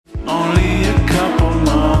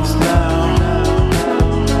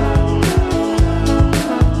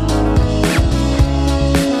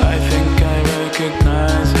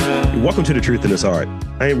Welcome to The Truth in This Art.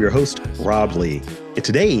 I am your host, Rob Lee. And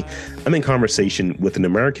today, I'm in conversation with an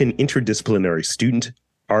American interdisciplinary student,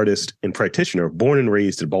 artist, and practitioner born and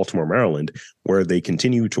raised in Baltimore, Maryland, where they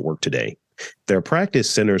continue to work today. Their practice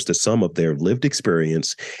centers the sum of their lived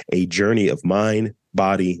experience, a journey of mind,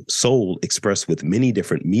 body, soul expressed with many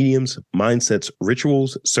different mediums, mindsets,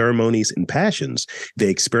 rituals, ceremonies, and passions they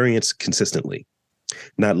experience consistently.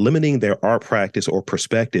 Not limiting their art practice or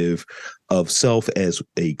perspective of self as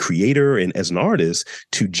a creator and as an artist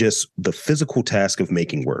to just the physical task of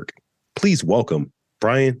making work. Please welcome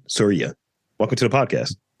Brian Suryah. Welcome to the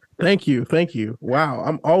podcast. Thank you. Thank you. Wow.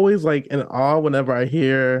 I'm always like in awe whenever I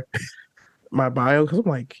hear my bio because I'm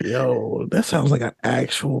like, yo, that sounds like an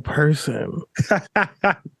actual person.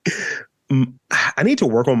 I need to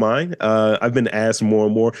work on mine. I've been asked more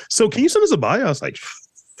and more. So can you send us a bio? I was like,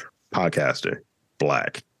 podcaster.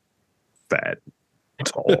 Black, fat,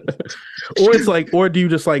 tall. Or it's like, or do you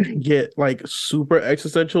just like get like super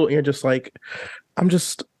existential and you're just like, I'm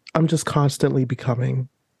just constantly becoming.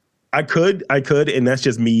 I could, and that's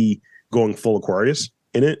just me going full Aquarius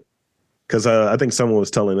in it. Because I think someone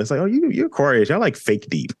was telling us like, oh, you're Aquarius. I like fake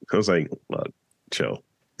deep. I was like, look, chill.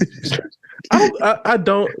 I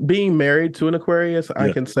don't. Being married to an Aquarius, yeah.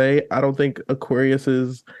 I can say I don't think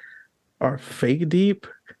Aquariuses are fake deep.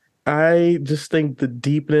 I just think the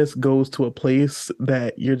deepness goes to a place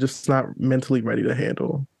that you're just not mentally ready to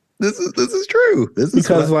handle. This is true.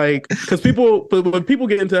 Because people, but when people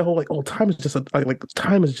get into that whole like, oh, time is just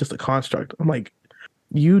a construct. I'm like,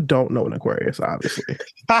 you don't know an Aquarius, obviously.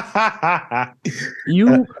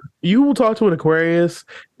 You will talk to an Aquarius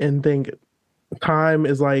and think time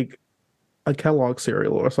is like a Kellogg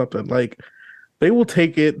cereal or something. Like they will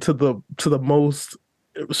take it to the most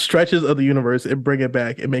stretches of the universe and bring it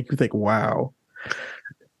back and make you think, wow,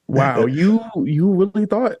 you really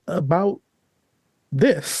thought about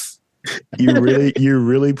this. You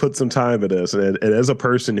really put some time in this. And as a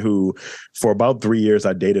person who for about 3 years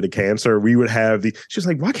I dated a Cancer, we would have she was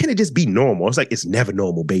like, why can't it just be normal? I was like, it's never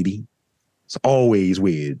normal, baby. It's always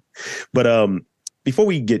weird. But before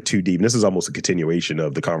we get too deep, and this is almost a continuation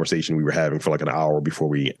of the conversation we were having for like an hour before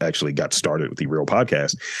we actually got started with the real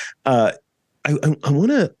podcast. I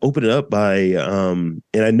want to open it up by, and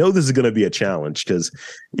I know this is going to be a challenge because,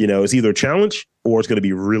 it's either a challenge or it's going to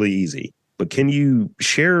be really easy. But can you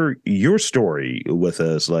share your story with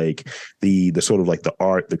us, like the sort of like the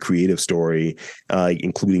art, the creative story,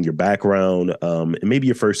 including your background, and maybe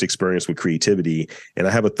your first experience with creativity? And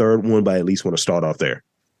I have a third one, but I at least want to start off there.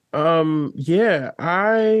 Yeah,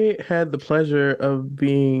 I had the pleasure of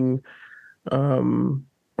being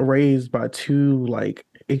raised by two like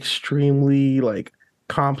extremely like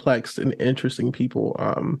complex and interesting people.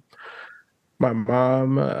 My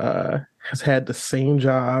mom has had the same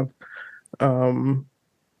job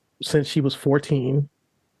since she was 14.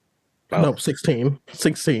 Wow. No, 16.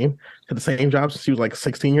 Had the same job since she was like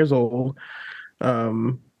 16 years old.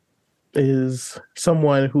 Is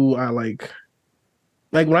someone who I like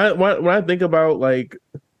when I think about like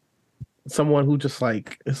someone who just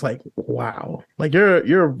like it's like, wow, like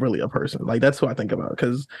you're really a person. Like that's who I think about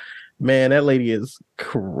because man, that lady is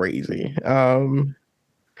crazy. Yeah,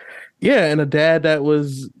 and a dad that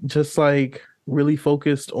was just like really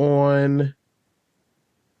focused on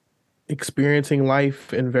experiencing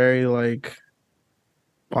life in very like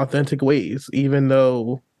authentic ways, even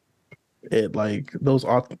though it like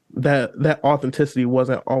that authenticity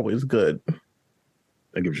wasn't always good.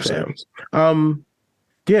 I give you sense.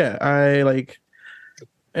 Yeah, I like,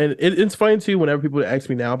 and it's funny too whenever people ask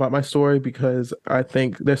me now about my story because I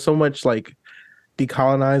think there's so much like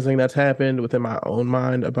decolonizing that's happened within my own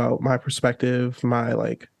mind about my perspective, my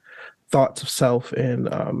like thoughts of self, and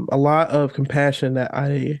a lot of compassion that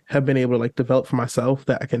I have been able to like develop for myself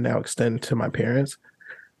that I can now extend to my parents.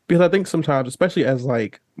 Because I think sometimes, especially as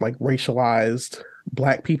like racialized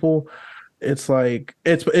Black people, it's like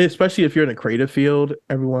it's especially if you're in a creative field,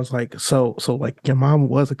 everyone's like, so like your mom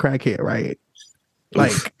was a crackhead, right?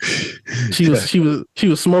 Like she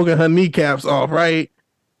was smoking her kneecaps off, right?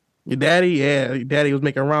 Your daddy was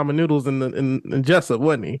making ramen noodles in Jessup,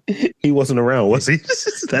 wasn't he? He wasn't around, was he?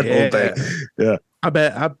 That whole thing. Yeah. I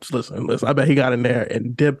bet he got in there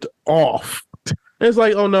and dipped off. And it's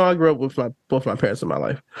like, oh no, I grew up with both my parents in my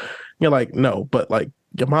life. You're like, no, but like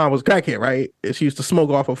your mom was a crackhead, right? And she used to smoke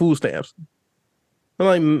off of food stamps. I'm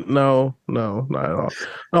like, no, not at all.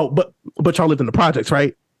 No, but y'all lived in the projects,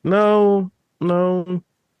 right? No,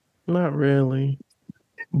 not really.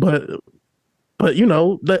 But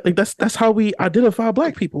that's how we identify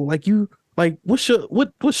Black people. Like what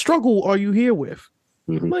struggle are you here with?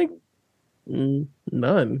 Mm-hmm. Like,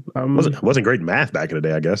 None. Wasn't great in math back in the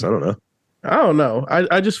day, I guess. I don't know. I don't know.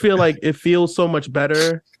 I just feel like it feels so much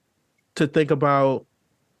better to think about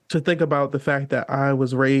the fact that I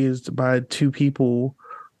was raised by two people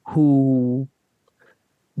who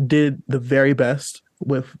did the very best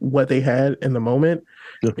with what they had in the moment,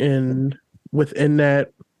 Yeah. and within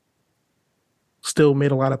that still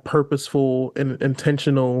made a lot of purposeful and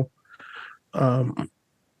intentional um,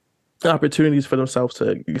 opportunities for themselves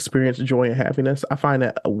to experience joy and happiness. I find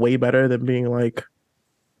that way better than being like,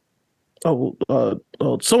 oh,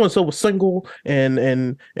 so and so was single,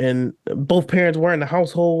 and both parents were in the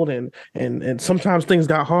household, and sometimes things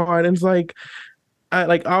got hard. And it's like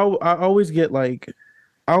I always get like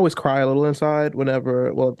I always cry a little inside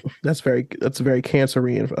whenever. Well, that's very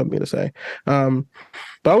cancerian of me to say. But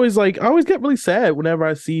I always get really sad whenever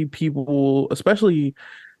I see people, especially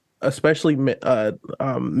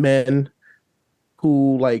men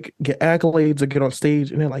who like get accolades or get on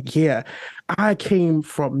stage and they're like, yeah, I came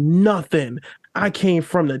from nothing. I came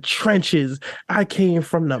from the trenches. I came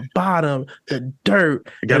from the bottom, the dirt,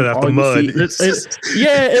 Got it and out the all you see, mud.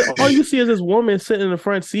 yeah, and all you see is this woman sitting in the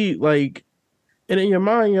front seat, like, and in your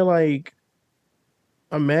mind, you're like,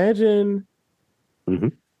 imagine,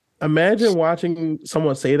 Mhm. imagine watching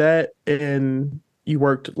someone say that, and you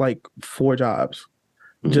worked like four jobs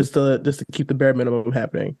Mhm. just to keep the bare minimum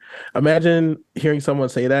happening. Imagine hearing someone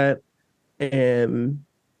say that, and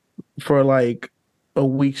for like a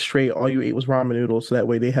week straight, all you ate was ramen noodles. So that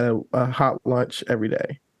way they had a hot lunch every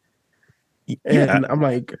day. Yeah. And I'm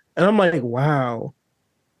like, wow,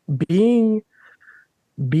 being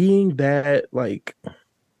being that like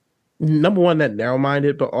number one, that narrow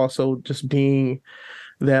minded, but also just being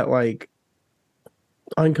that like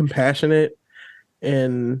uncompassionate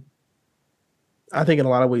and I think in a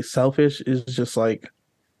lot of ways selfish is just like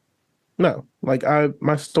no. Like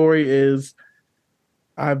my story is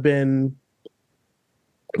I've been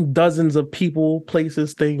dozens of people,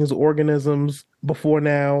 places, things, organisms before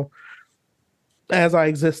now. As I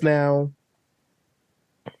exist now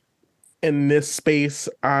in this space,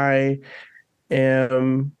 I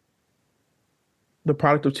am the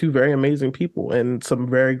product of two very amazing people and some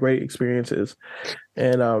very great experiences.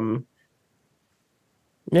 And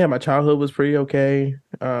yeah, my childhood was pretty okay.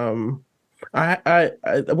 I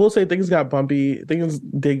will say things got bumpy. Things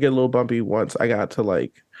did get a little bumpy once I got to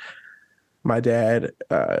like my dad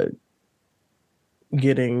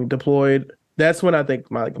getting deployed. That's when I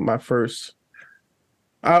think my first.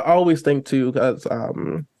 I always think too because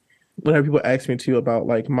whenever people ask me too about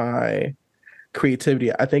like my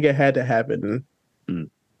creativity, I think it had to happen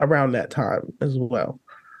Mm. around that time as well.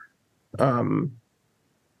 Um,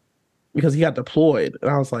 because he got deployed,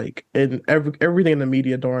 and I was like, and everything in the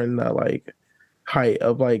media during the like height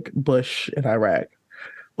of like Bush in Iraq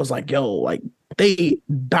was like, yo, like they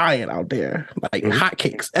dying out there, like Mhm.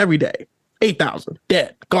 hotcakes every day, 8,000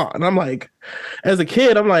 dead, gone. And I'm like, as a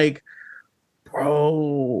kid, I'm like,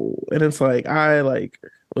 bro, and it's like I like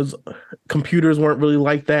was computers weren't really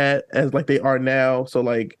like that as like they are now. So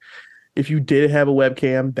like if you did have a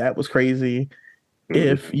webcam, that was crazy. Mhm.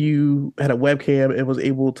 If you had a webcam and was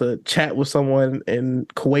able to chat with someone in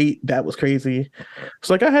Kuwait, that was crazy.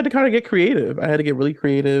 So like I had to kind of get creative. I had to get really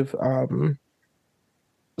creative.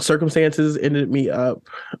 Circumstances ended me up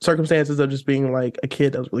circumstances of just being like a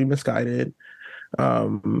kid that was really misguided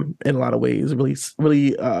in a lot of ways,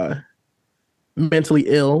 really mentally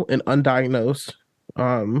ill and undiagnosed.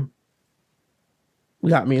 Um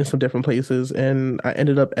got me in some different places and I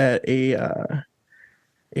ended up at a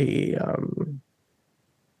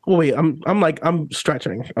well wait, I'm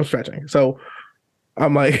stretching. I'm stretching. So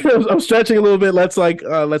I'm like I'm stretching a little bit. Let's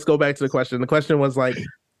go back to the question. The question was like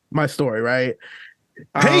my story, right?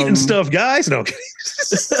 Hating Um stuff, guys. No.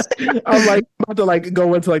 I'm like about to like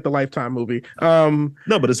go into like the Lifetime movie. No,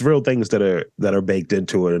 but it's real things that are baked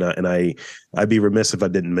into it, I'd be remiss if I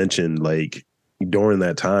didn't mention like during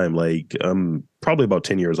that time, like I'm probably about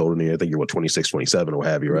 10 years older than you. I think you're what 26, 27 or what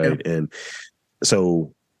have you, yeah. right? And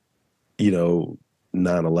so, you know,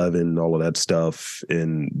 9/11, all of that stuff,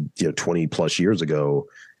 and 20 plus years ago,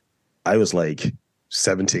 I was like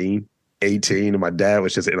 17, 18, and my dad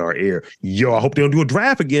was just in our ear, yo, I hope they don't do a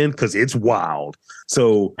draft again because it's wild.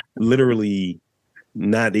 So literally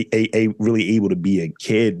not really able to be a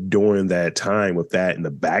kid during that time with that in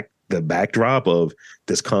the backdrop of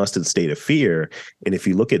this constant state of fear. And if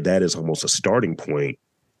you look at that as almost a starting point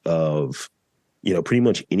of pretty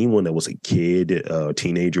much anyone that was a kid,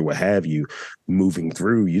 teenager, what have you, moving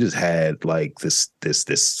through, you just had like this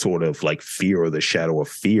sort of like fear or the shadow of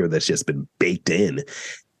fear that's just been baked in.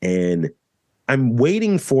 And I'm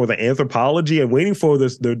waiting for the anthropology. I'm waiting for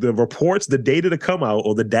this the reports, the data to come out,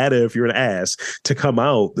 or the data, if you're an ass, to come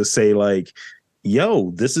out to say like, yo,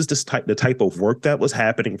 this is the type of work that was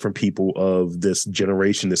happening from people of this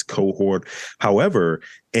generation, this cohort. However,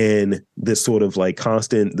 and this sort of like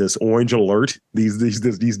constant, this orange alert, these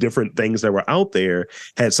different things that were out there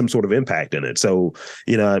had some sort of impact in it. So,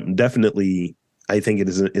 definitely, I think it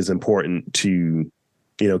is important to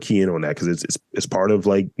key in on that, because it's part of,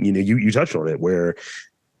 like, you touched on it, where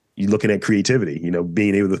you're looking at creativity,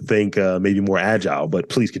 being able to think maybe more agile. But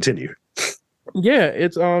please continue. Yeah,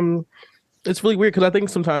 it's really weird because I think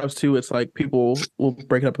sometimes too, it's like people will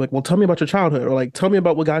break it up like, well, tell me about your childhood, or like tell me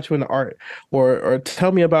about what got you into art, or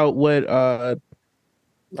tell me about what I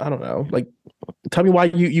don't know, like tell me why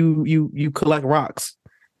you collect rocks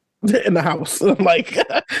in the house. I'm like,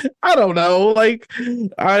 I don't know. Like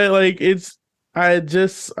I like it's I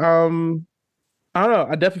just I don't know.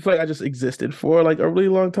 I definitely feel like I just existed for like a really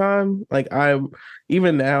long time. Like I'm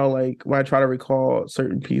even now, like when I try to recall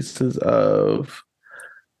certain pieces of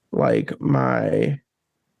like my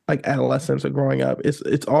like adolescence or growing up,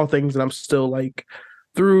 it's all things that I'm still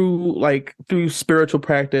through spiritual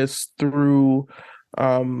practice, through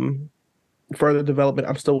um further development,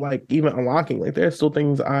 I'm still like even unlocking. Like there's still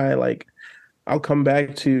things I'll come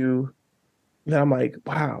back to that I'm like,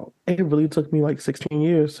 wow, it really took me like 16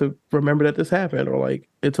 years to remember that this happened, or like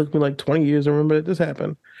it took me like 20 years to remember that this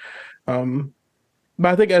happened. Um, but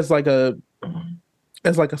I think as like a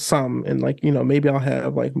sum, and like, maybe I'll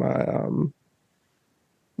have like my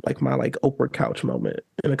like Oprah couch moment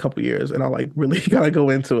in a couple years, and I'll like really gotta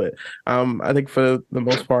go into it. I think for the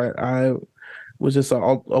most part, I was just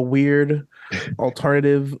a weird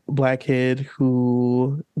alternative black kid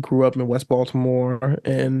who grew up in West Baltimore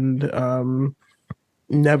and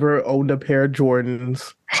never owned a pair of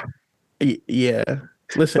Jordans. Yeah.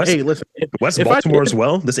 Listen, West, hey, listen. West If I Baltimore as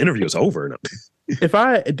well. This interview is over. if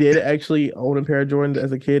I did actually own a pair of Jordans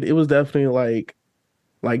as a kid, it was definitely like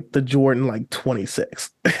the Jordan like 26.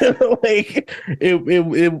 Like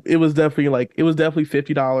it was definitely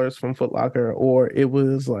 $50 from Foot Locker, or it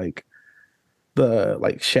was like the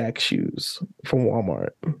like Shaq shoes from Walmart.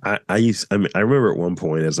 I remember at one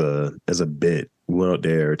point as a bit, we went out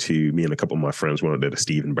there to me and a couple of my friends went out there to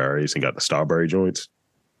Steve and Barry's and got the Starberry joints.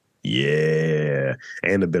 Yeah.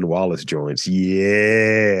 And the Ben Wallace joints.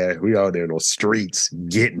 Yeah. We out there in those streets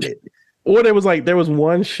getting it. Or there was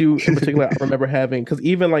one shoe in particular I remember having, because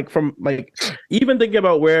even like from like even thinking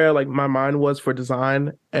about where like my mind was for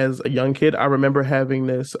design as a young kid, I remember having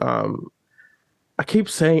this I keep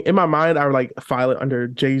saying in my mind I would like file it under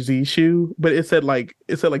Jay-Z shoe, but it said like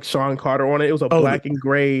Sean Carter on it. It was a Oh, black and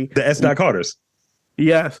gray. the S. Dot Carters.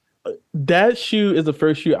 Yes. That shoe is the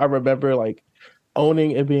first shoe I remember like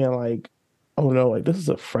owning and being like, oh no, like this is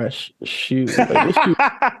a fresh shoe.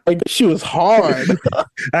 This shoe is hard.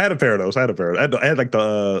 I had a pair of those. I had like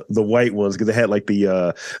the white ones because they had like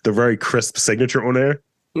the very crisp signature on there.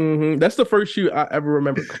 That's the first shoe I ever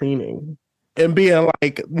remember cleaning and being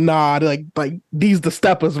like, nah, like these the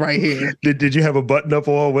steppers right here. Did you have a button up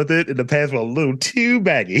on with it? And the pants were a little too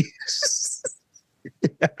baggy.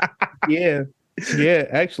 Yeah. Yeah,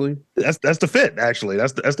 actually. That's the fit, actually.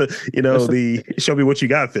 That's the show me what you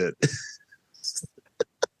got fit.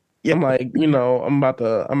 Yeah. I'm like,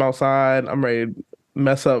 I'm outside, I'm ready to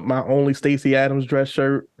mess up my only Stacey Adams dress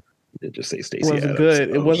shirt. It just say It Stacey wasn't Adams. good.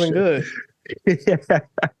 It Oh, wasn't shit. good.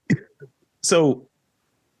 So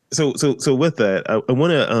so with that, I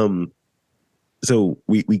want to so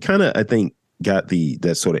we kind of, I think, got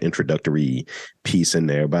that sort of introductory piece in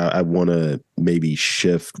there, but I want to maybe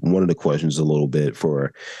shift one of the questions a little bit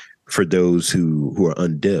for those who are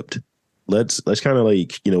undipped. Let's kind of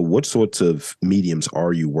like, what sorts of mediums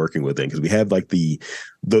are you working within? Because we have like the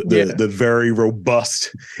very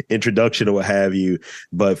robust introduction or what have you,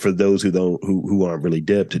 but for those who aren't really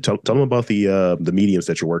dipped, tell them about the mediums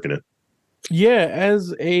that you're working in. Yeah,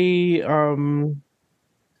 as a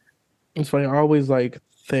it's funny, I always like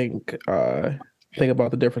think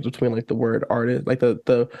about the difference between like the word artist, like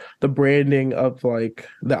the branding of like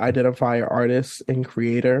the identifier artist and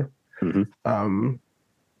creator. Mm-hmm.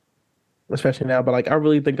 Especially now, but like I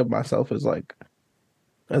really think of myself as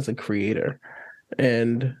a creator,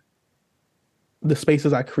 and the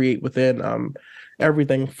spaces I create within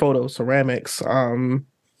everything, photo, ceramics,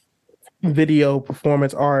 video,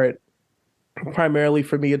 performance art. Primarily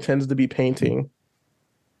for me, it tends to be painting.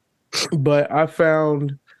 But I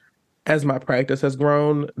found as my practice has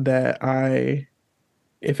grown that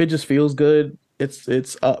if it just feels good,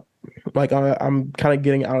 it's up. Like I'm kind of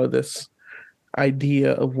getting out of this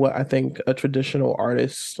idea of what I think a traditional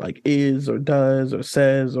artist like is or does or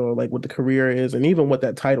says or like what the career is and even what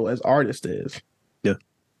that title as artist is. Yeah.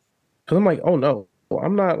 Because I'm like, oh no,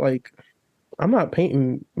 I'm not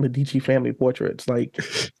painting Medici family portraits. Like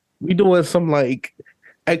we doing some like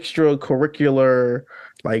extracurricular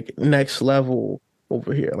like next level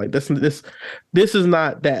over here. Like this is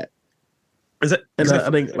not that. Is that And because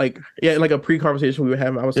I think like yeah, like a pre-conversation we were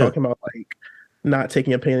having, I was yeah. talking about like not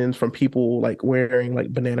taking opinions from people like wearing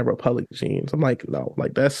like Banana Republic jeans. I'm like, no,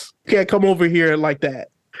 like that's you can't come over here like that.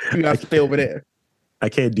 You I gotta stay over there. I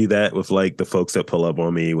can't do that with like the folks that pull up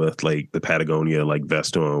on me with like the Patagonia like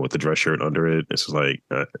vest on with the dress shirt under it. It's just like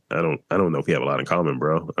I don't know if we have a lot in common,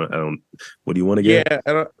 bro. I don't. What do you want to Yeah, get?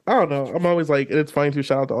 and I don't know. I'm always like, and it's funny to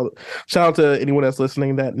shout out to anyone that's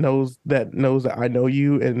listening that knows that I know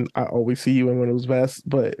you and I always see you in one of those vests.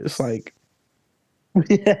 But it's like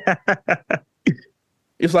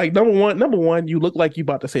number one, you look like you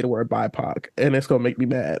about to say the word BIPOC, and it's gonna make me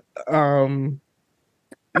mad.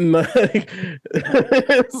 Like,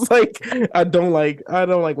 it's like I don't like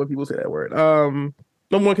when people say that word. Number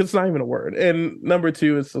one, because it's not even a word, and number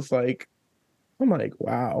two, it's just like I'm like,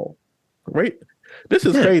 wow, right? This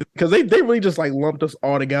is Yeah, crazy because they really just like lumped us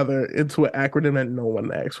all together into an acronym that no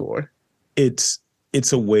one asked for. it's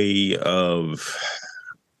it's a way of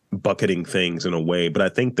bucketing things in a way, but I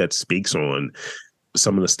think that speaks on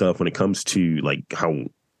some of the stuff when it comes to like how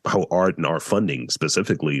art and art funding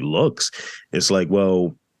specifically looks. It's like,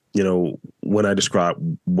 well, when I describe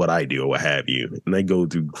what I do or what have you, and I go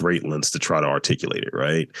through great lengths to try to articulate it,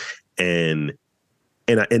 right? And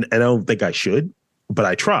and I don't think I should, but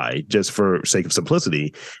I try just for sake of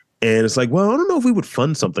simplicity. And it's like, well, I don't know if we would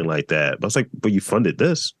fund something like that. But I was like, but you funded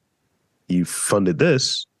this,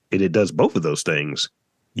 and it does both of those things.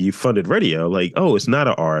 You funded radio, like, oh, it's not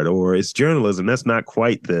an art or it's journalism. That's not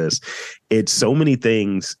quite this. It's so many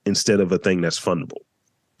things instead of a thing that's fundable.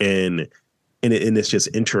 And and it's just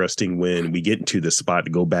interesting when we get into this spot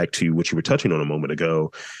to go back to what you were touching on a moment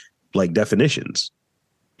ago, like definitions.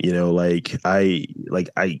 I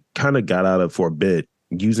kind of got out of for a bit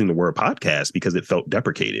using the word podcast because it felt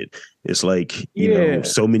deprecated. It's like, Yeah,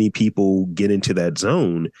 so many people get into that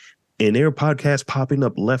zone and there are podcasts popping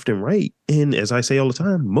up left and right. And as I say all the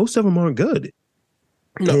time, most of them aren't good.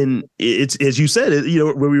 no, And it's, as you said,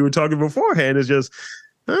 when we were talking beforehand, it's just,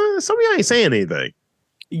 some of y'all ain't saying anything.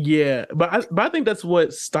 yeah, but I think that's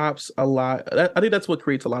what stops a lot. I think that's what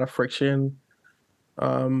creates a lot of friction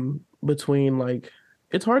between like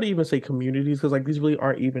it's hard to even say communities because like these really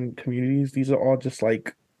aren't even communities. These are all just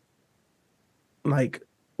like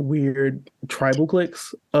weird tribal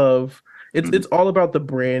cliques of it's all about the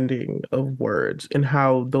branding of words and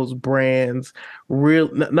how those brands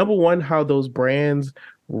number one how those brands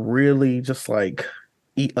really just like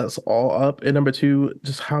eat us all up and number two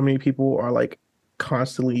just how many people are like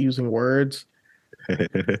constantly using words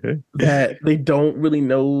that they don't really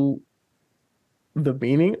know the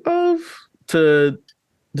meaning of to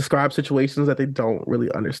describe situations that they don't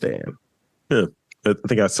really understand. Yeah. I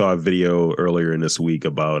think I saw a video earlier in this week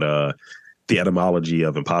about the etymology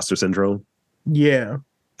of imposter syndrome. Yeah.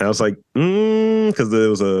 And I was like, because there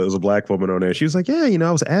was a black woman on there. She was like, yeah,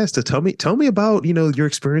 I was asked to tell me about, your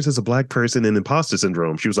experience as a black person in imposter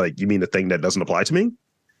syndrome. She was like, you mean the thing that doesn't apply to me?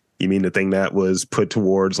 You mean the thing that was put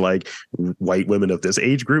towards like white women of this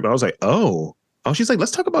age group? I was like, oh. Oh, she's like,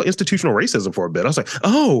 let's talk about institutional racism for a bit. I was like,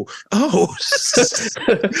 oh.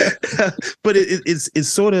 But it's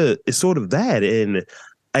sort of that. And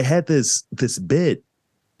I had this bit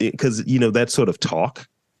because that sort of talk.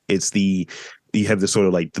 It's you have this sort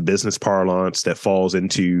of like the business parlance that falls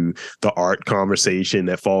into the art conversation,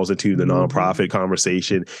 that falls into the Mhm. nonprofit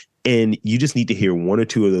conversation. And you just need to hear one or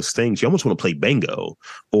two of those things. You almost want to play bingo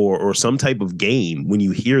or some type of game when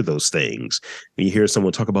you hear those things. When you hear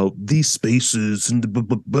someone talk about these spaces and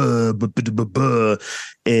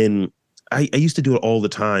and I used to do it all the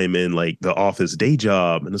time in like the office day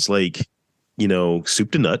job. And it's like,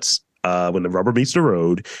 soup to nuts. When the rubber meets the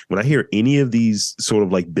road, when I hear any of these sort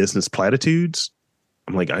of like business platitudes,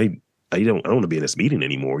 I'm like, I don't want to be in this meeting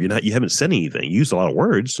anymore. You haven't said anything. You used a lot of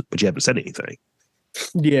words, but you haven't said anything.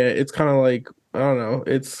 Yeah, it's kind of like I don't know.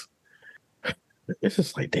 It's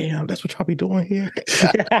just like, damn, that's what y'all be doing here.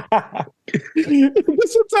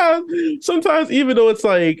 Sometimes even though it's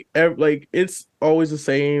like it's always the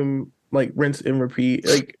same, like rinse and repeat.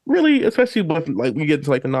 Like really, especially with like we get into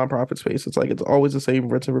like the nonprofit space, it's like it's always the same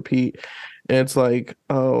rinse and repeat. And it's like,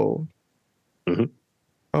 Mhm.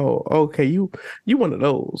 oh, okay, you one of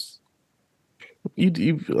those.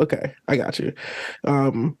 You okay, I got you.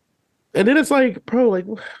 Um, And then it's like, bro, like,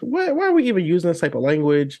 why are we even using this type of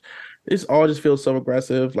language? This all just feels so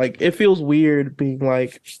aggressive. Like, it feels weird being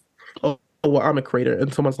like, oh, well, I'm a creator,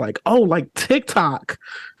 and someone's like, oh, like TikTok.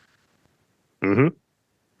 Hmm.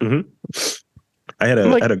 Hmm. I'm I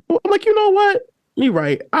like, had a, I'm like, you know what? You're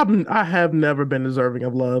right. I have never been deserving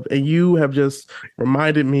of love, and you have just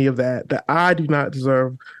reminded me of that. That I do not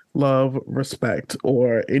deserve love, respect,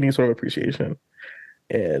 or any sort of appreciation.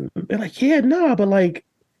 And they're like, yeah, nah, but like,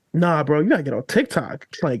 nah, bro, you gotta get on TikTok.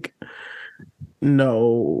 Like,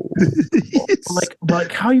 no. But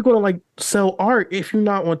like, how you gonna like sell art if you're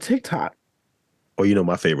not on TikTok? oh, you know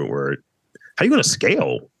my favorite word. How you gonna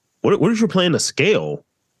scale? What is your plan to scale?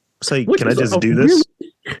 It's like, Which can I is just do this?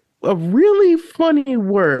 a really funny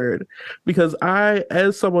word because I,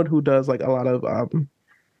 as someone who does like a lot of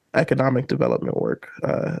economic development work,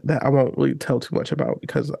 that I won't really tell too much about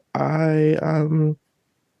because I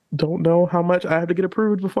don't know how much I have to get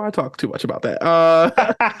approved before I talk too much about that.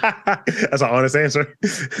 That's an honest answer.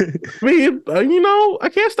 I mean, I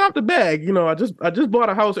can't stop the bag. I just bought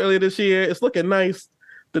a house earlier this year. It's looking nice.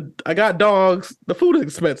 I got dogs. The food is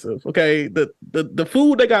expensive. Okay, the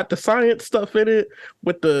food they got the science stuff in it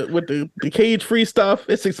with the cage free stuff.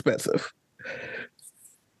 It's expensive.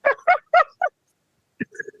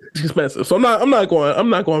 It's expensive. So I'm not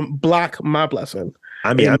going to block my blessing.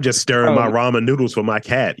 I mean, I'm And just stirring my um, ramen noodles for my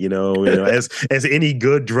cat. As any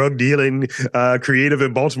good drug dealing creative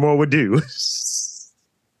in Baltimore would do.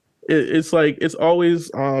 it's like it's always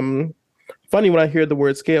funny when I hear the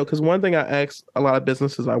word scale because one thing I ask a lot of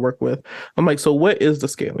businesses I work with, I'm like, so what is the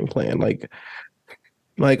scaling plan? Like,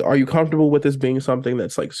 are you comfortable with this being something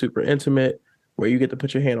that's like super intimate, where you get to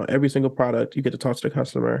put your hand on every single product, you get to talk to the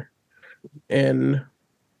customer? And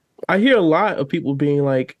I hear a lot of people being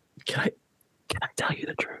like, can I tell you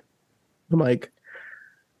the truth? I'm like,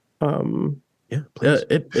 um, Yeah, please.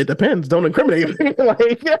 it depends. Don't incriminate me.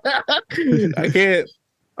 Like, I can't.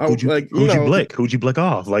 Who'd you blick? Who'd you blick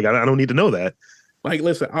off? Like, I don't need to know that. Like,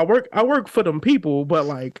 listen, I work for them people, but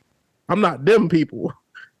like, I'm not them people.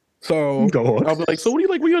 So Go on. I'll be like, so what do you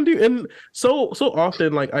like? What are you gonna do? And so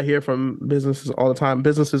often, like I hear from businesses all the time,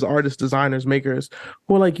 businesses, artists, designers, makers,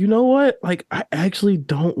 who are like, you know what? Like, I actually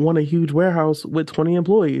don't want a huge warehouse with 20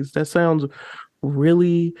 employees. That sounds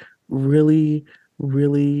really, really,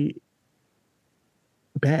 really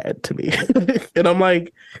bad to me. And I'm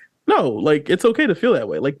like, no, like it's okay to feel that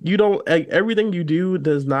way. Like you don't like everything you do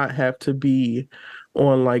does not have to be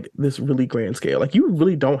on like this really grand scale. Like you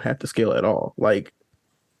really don't have to scale at all. Like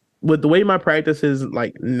with the way my practice is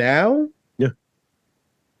like now, Yeah.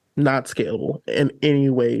 not scalable in any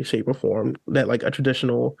way, shape, or form that like a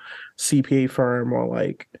traditional CPA firm or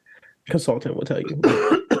like consultant will tell you.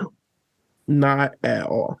 Like not at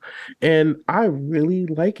all. And I really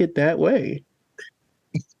like it that way.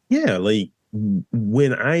 Yeah, like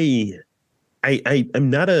when I'm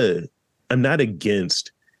not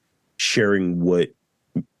against sharing what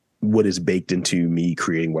is baked into me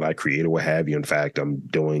creating what I create or what have you. In fact, I'm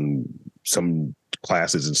doing some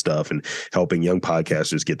classes and stuff and helping young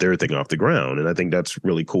podcasters get their thing off the ground. And I think that's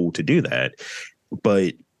really cool to do that.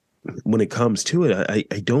 But when it comes to it,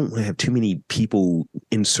 I don't have too many people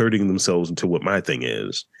inserting themselves into what my thing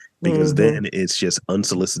is, because Mm-hmm. then it's just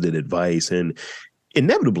unsolicited advice and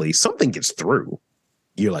inevitably something gets through.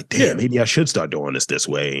 You're like, damn, Yeah. maybe I should start doing this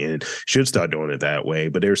way and should start doing it that way.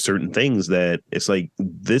 But there's certain things that it's like,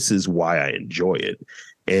 this is why I enjoy it.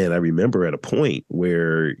 And I remember at a point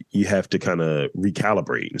where you have to kind of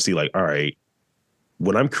recalibrate and see, like, all right,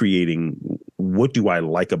 when I'm creating, what do I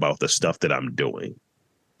like about the stuff that I'm doing?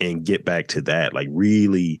 And get back to that, like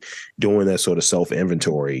really doing that sort of self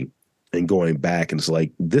inventory and going back and it's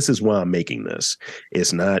like, this is why I'm making this.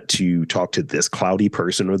 It's not to talk to this cloudy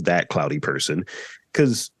person or that cloudy person.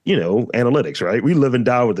 Cause analytics, right? We live and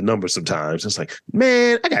die with the numbers sometimes. It's like,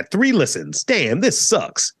 man, I got 3 listens. Damn, this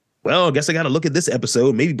sucks. Well, I guess I got to look at this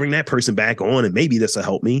episode, maybe bring that person back on and maybe this will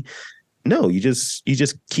help me. No, you just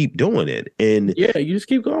keep doing it. Yeah, you just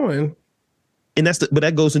keep going. And but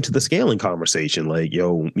that goes into the scaling conversation. Like,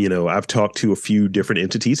 I've talked to a few different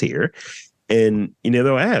entities here and,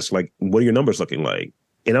 they'll ask like, what are your numbers looking like?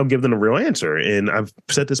 And I'll give them a real answer. And I've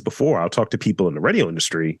said this before. I'll talk to people in the radio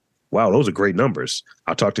industry. Wow, those are great numbers.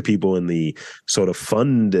 I'll talk to people in the sort of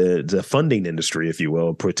the funding industry, if you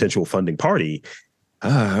will, potential funding party.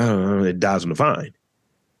 It dies on the vine.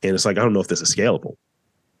 And it's like, I don't know if this is scalable,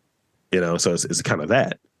 so it's kind of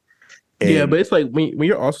that. Yeah, And but it's like when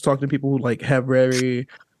you're also talking to people who like have very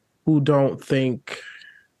who don't think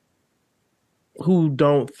who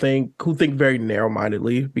think very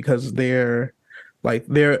narrow-mindedly because they're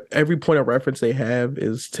every point of reference they have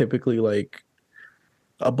is typically like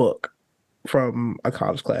a book. from a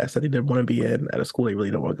college class that they didn't want to be in at a school they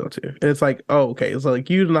really don't want to go to. And it's like, oh, okay. So like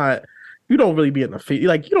you don't really be in the field.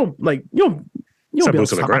 Like you don't Some be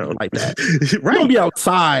boots on the outside ground. like that. You don't Right. be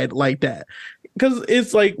outside like that. Because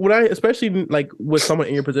it's like when I, especially like with someone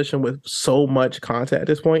in your position with so much content at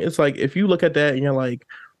this point, it's like if you look at that and you're like,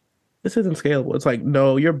 this isn't scalable. It's like,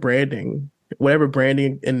 no, your branding, whatever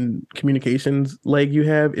branding and communications leg you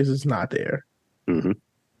have, is just not there. Hmm.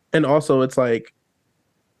 And also, it's like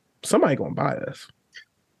somebody gonna buy this.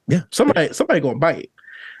 Yeah. Somebody gonna bite.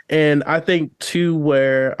 And I think too,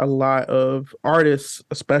 where a lot of artists,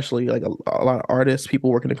 especially like a lot of artists, people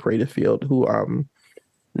work in the creative field who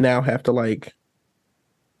now have to like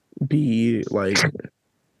be like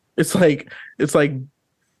it's like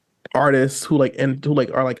artists who like and who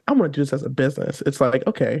like are like, I want to do this as a business. It's like,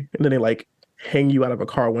 okay. And then they like hang you out of a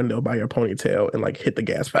car window by your ponytail and like hit the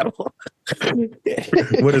gas pedal.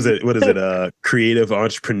 What is it? What is it? Creative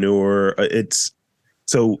entrepreneur. It's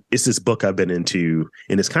this book I've been into,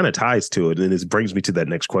 and it's kind of ties to it, and it brings me to that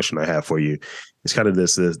next question I have for you. It's kind of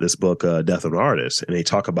this book, Death of an Artist, and they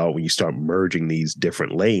talk about when you start merging these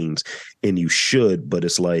different lanes, and you should, but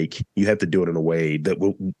it's like you have to do it in a way that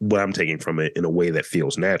what I'm taking from it in a way that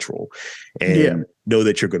feels natural, and Yeah. know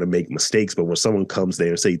that you're going to make mistakes. But when someone comes there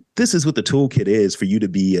and say, "This is what the toolkit is for you to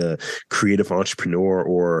be a creative entrepreneur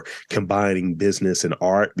or combining business and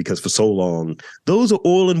art," because for so long those are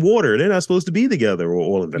oil and water. They're not supposed to be together, or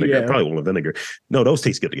oil and vinegar. Yeah. Probably oil and vinegar. No, those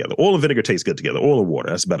taste good together. Oil and vinegar taste good together. Oil and water.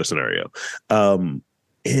 That's a better scenario.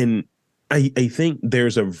 And I think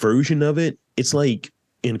there's a version of it. It's like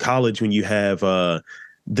in college when you have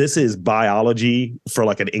this is biology for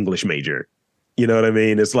like an English major. You know what I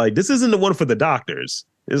mean? It's like this isn't the one for the doctors.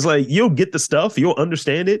 It's like you'll get the stuff, you'll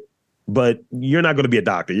understand it, but you're not going to be a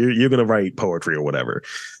doctor. You're going to write poetry or whatever.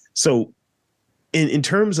 So in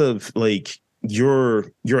terms of like your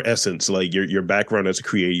essence, like your background as a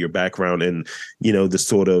creator, your background in, the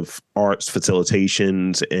sort of arts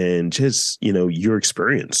facilitations and just, your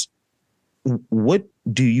experience, what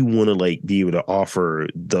do you want to like be able to offer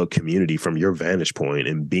the community from your vantage point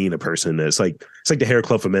and being a person that's like, it's like the Hair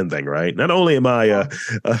Club for Men thing, right? Not only am I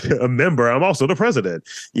a member, I'm also the president.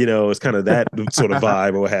 It's kind of that sort of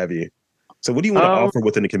vibe or what have you. So what do you want to Um, offer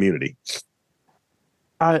within the community?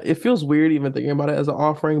 it feels weird even thinking about it as an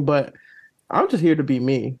offering, but I'm just here to be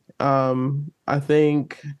me. I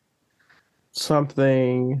think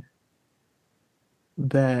something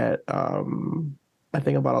that I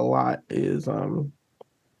think about a lot is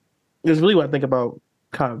really what I think about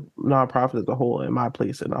kind of nonprofits as a whole and my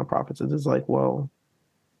place in nonprofits. It's just like, well,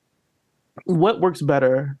 what works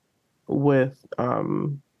better with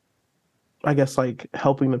I guess like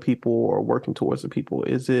helping the people or working towards the people?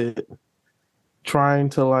 Is it trying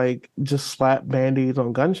to like just slap band-aids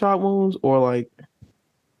on gunshot wounds, or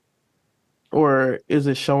is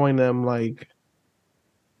it showing them like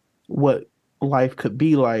what life could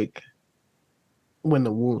be like when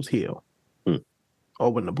the wounds heal Hmm.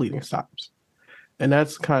 or when the bleeding stops? And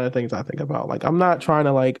that's kind of things I think about. Like, I'm not trying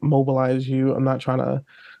to like mobilize you. I'm not trying to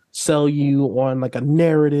sell you on like a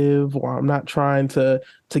narrative, or I'm not trying to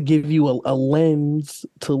give you a lens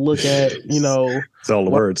to look at, It's all the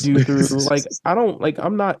what words. you through. Like, I don't like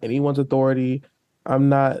I'm not anyone's authority. I'm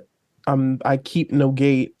not I keep no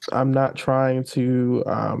gate. I'm not trying to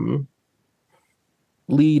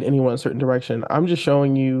lead anyone in a certain direction. I'm just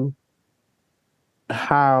showing you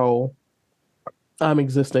how I'm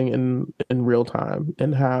existing in real time,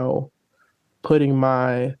 and how putting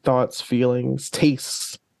my thoughts, feelings,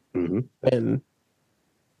 tastes, Hmm. and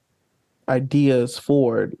ideas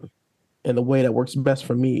forward in the way that works best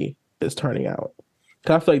for me is turning out.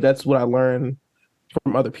 'Cause I feel like that's what I learned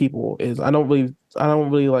from other people is I don't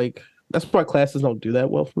really like, that's why classes don't do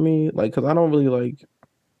that well for me. Like, cause I don't really like,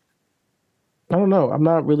 I don't know. I'm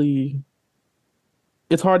not really,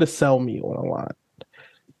 it's hard to sell me on a lot,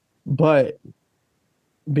 but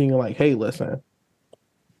being like, hey, listen,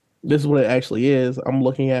 this is what it actually is. I'm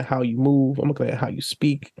looking at how you move. I'm looking at how you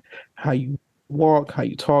speak, how you walk, how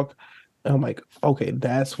you talk. And I'm like, okay,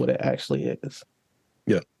 that's what it actually is.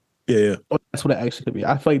 Yeah. Yeah. Yeah. Or that's what it actually could be.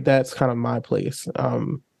 I feel like that's kind of my place.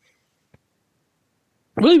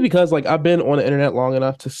 Really because like I've been on the internet long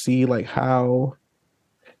enough to see like how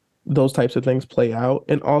those types of things play out.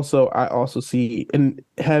 And also I also see, and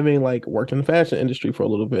having like worked in the fashion industry for a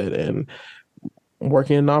little bit and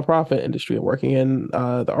working in nonprofit industry and working in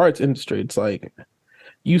the arts industry, it's like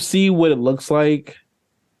you see what it looks like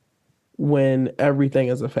when everything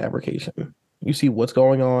is a fabrication. You see what's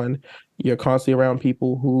going on. You're constantly around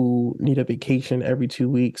people who need a vacation every 2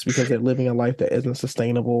 weeks because they're living a life that isn't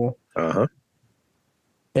sustainable. Uh-huh.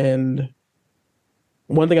 And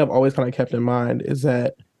one thing I've always kind of kept in mind is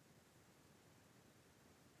that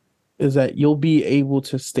you'll be able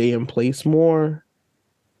to stay in place more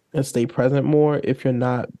and stay present more if you're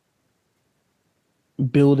not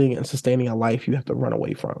building and sustaining a life you have to run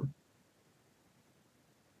away from.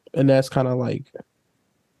 And that's kind of like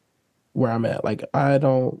where I'm at. Like I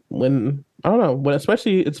don't know, when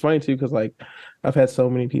especially it's funny too, because like I've had so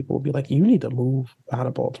many people be like, you need to move out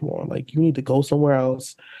of Baltimore. Like you need to go somewhere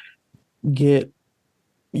else, get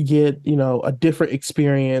a different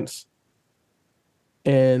experience,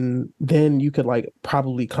 and then you could like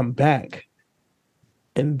probably come back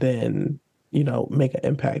and then, make an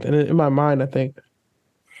impact. And in my mind, I think,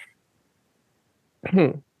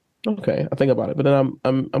 hmm, okay, I think about it. But then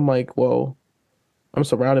I'm like, well, I'm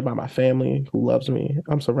surrounded by my family who loves me.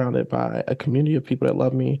 I'm surrounded by a community of people that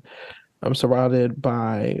love me. I'm surrounded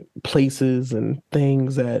by places and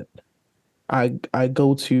things that I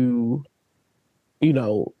go to, you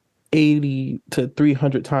know, 80 to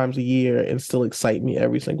 300 times a year and still excite me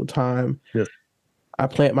every single time. Yeah. I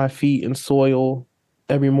plant my feet in soil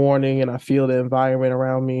every morning and I feel the environment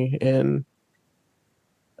around me and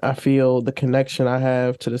I feel the connection I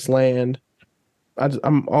have to this land.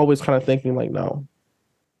 I'm always kind of thinking like, no,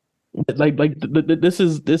 this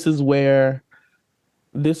is where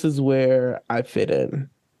I fit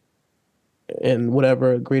in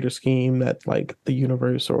whatever greater scheme that like the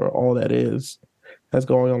universe or all that is that's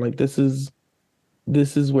going on. Like this is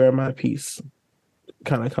where my peace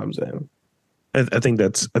kind of comes in. I think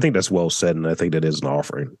that's well said, and I think that is an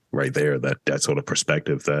offering right there. That sort of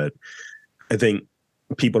perspective that I think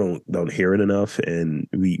people don't hear it enough, and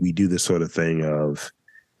we do this sort of thing of,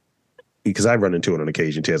 because I run into it on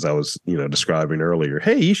occasion too, as I was describing earlier.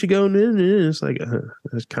 Hey, you should go. It's like I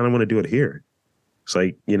just kind of want to do it here. It's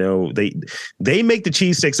like they make the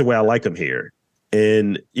cheese sticks the way I like them here,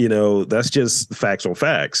 and that's just facts on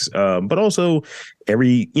facts. But also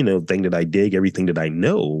every thing that I dig, everything that I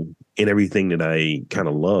know, and everything that I kind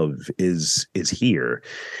of love is here,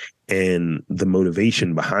 and the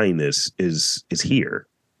motivation behind this is here.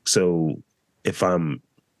 So if I'm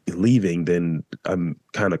leaving, then I'm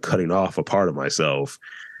kind of cutting off a part of myself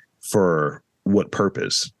for what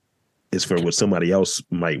purpose is, for what somebody else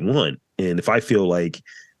might want. And if I feel like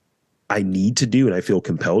I need to do and I feel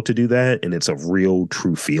compelled to do that, and it's a real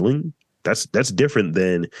true feeling, that's different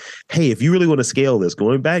than, hey, if you really want to scale this,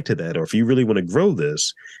 going back to that, or if you really want to grow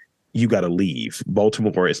this, you got to leave.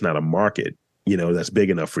 Baltimore is not a market that's big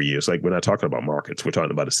enough for you. It's like, we're not talking about markets, we're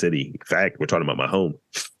talking about a city. In fact, we're talking about my home.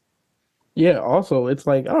 Yeah, also it's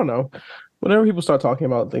like, I don't know. Whenever people start talking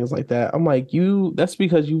about things like that, I'm like, that's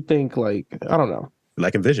because you think like, I don't know.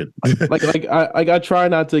 Like envision. I try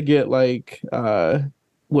not to get like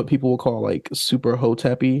what people will call like super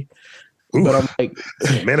hoteppy, but I'm like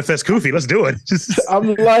manifest Kofi, let's do it.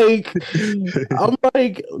 I'm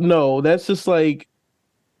like no, that's just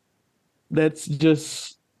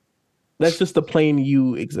the plane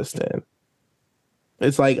you exist in.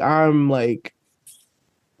 It's like I'm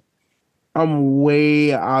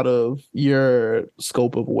way out of your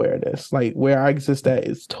scope of awareness. Like where I exist at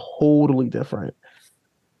is totally different.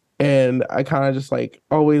 And I kind of just like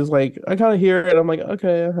always like I kind of hear it. I'm like,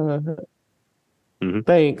 okay,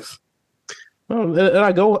 thanks. And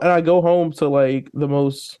I go home to like the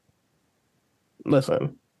most.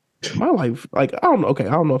 Listen, my life, like I don't know. Okay,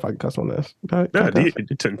 I don't know if I can cuss on this.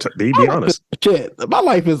 Be honest. Shit, my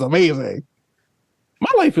life is amazing.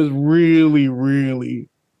 My life is really, really,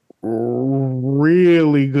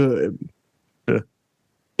 really good. Yeah.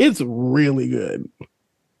 It's really good.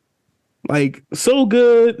 Like so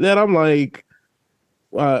good that I'm like,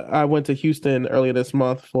 I went to Houston earlier this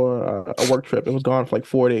month for a work trip and was gone for like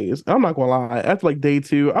 4 days. I'm not gonna lie. After like day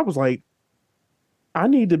two, I was like, I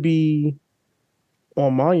need to be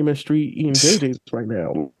on Monument Street eating JJ's right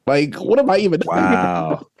now. Like, what am I even doing?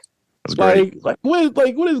 Wow, that's great.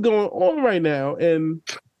 What is going on right now? And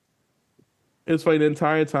it's like the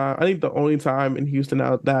entire time. I think the only time in Houston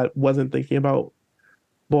that I wasn't thinking about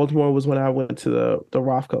Baltimore was when I went to the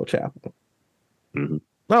Rothko Chapel. Mm-hmm.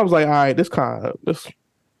 I was like, all right, this kind of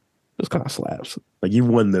slaps. Like, you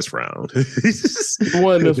won this round.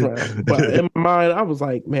 Won this round. But in my mind, I was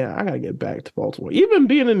like, man, I gotta get back to Baltimore. Even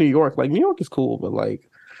being in New York, like New York is cool, but like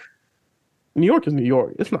New York is New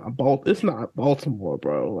York. It's not Baltimore,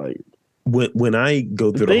 bro. Like when I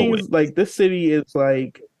go through the whole like this city is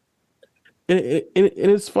like and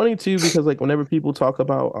it's funny too, because like whenever people talk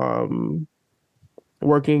about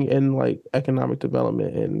working in like economic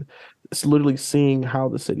development and it's literally seeing how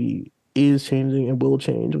the city is changing and will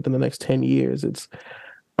change within the next 10 years,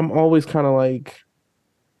 I'm always kind of like,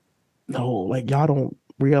 no, like y'all don't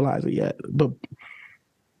realize it yet. But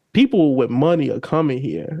people with money are coming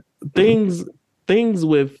here. Mhm. Things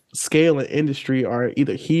with scale and industry are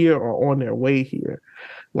either here or on their way here.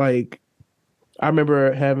 Like I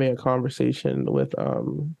remember having a conversation with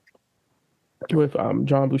John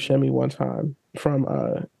Buscemi one time from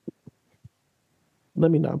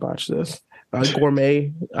let me not botch this.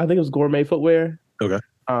 Gourmet, I think it was Gourmet Footwear. Okay.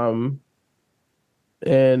 Um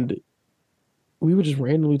and we were just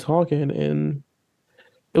randomly talking, and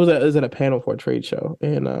it was at a panel for a trade show,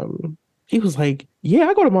 and he was like, "Yeah,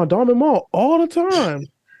 I go to Mondawmin Mall all the time,"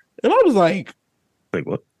 and I was Like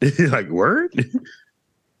what? Like word?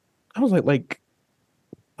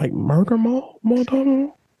 like Murder Mall, Mondawmin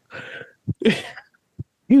Mall.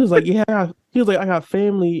 He was like, "Yeah," he was like, "I got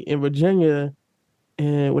family in Virginia,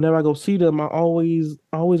 and whenever I go see them, I always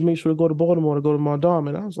make sure to go to Baltimore to go to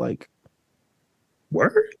Mondawmin." I was like,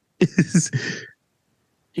 Word?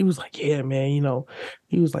 he was like, "Yeah, man, you know,"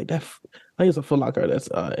 he was like, "That." I think it's a Foot Locker that's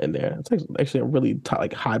in there. It's actually a really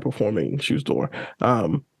like high performing shoe store.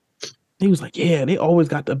 Um, he was like, "Yeah, they always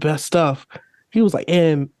got the best stuff." He was like,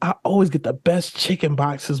 "And I always get the best chicken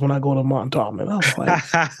boxes when I go to Montom." And I was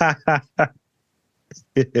like,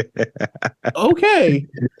 "Okay,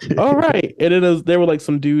 all right." And there were like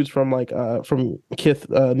some dudes from Kith,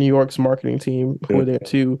 New York's marketing team who were there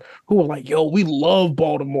too, who were like, "Yo, we love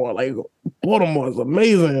Baltimore. Like, Baltimore is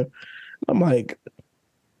amazing." I'm like,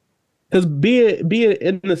 because being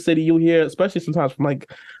in the city, you'll hear, especially sometimes from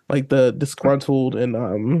like the disgruntled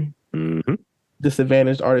and Mhm.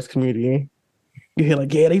 disadvantaged artist community. You hear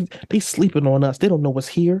like, yeah, they sleeping on us. They don't know what's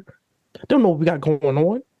here. They don't know what we got going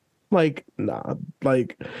on. Like, nah.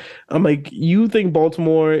 Like, I'm like, you think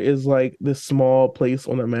Baltimore is like this small place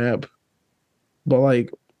on the map, but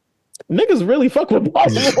like niggas really fuck with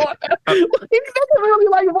Baltimore. Like, niggas really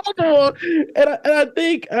like Baltimore. And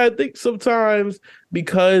I think sometimes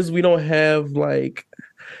because we don't have like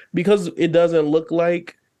because it doesn't look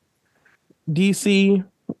like DC,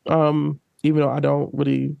 even though I don't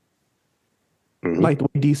really Mhm. like the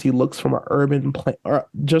way DC looks from an urban plan, or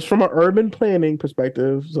just from an urban planning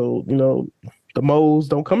perspective. So the moles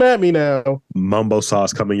don't come at me now. Mumbo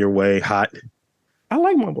sauce coming your way hot. I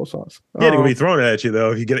like mumbo sauce. Yeah, they're gonna be thrown at you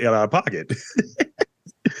though if you get it out of pocket.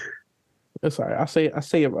 Sorry, I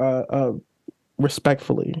say it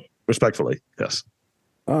respectfully. Respectfully, yes.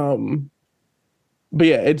 Um, but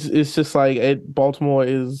yeah, it's just like Baltimore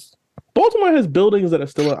has buildings that are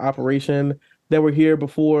still in operation that were here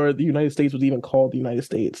before the United States was even called the United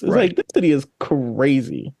States. It's Right. like this city is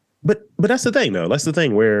crazy. But that's the thing though. That's the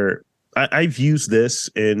thing where I've used this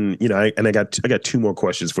in, I got two more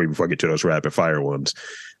questions for you before I get to those rapid fire ones.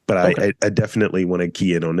 But Okay. I definitely want to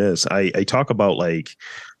key in on this. I talk about like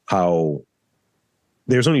how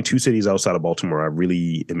there's only two cities outside of Baltimore I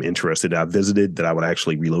really am interested in. I visited that I would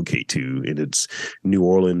actually relocate to, and it's New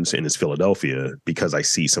Orleans and it's Philadelphia because I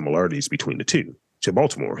see similarities between the two to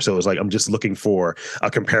Baltimore. So it's like I'm just looking for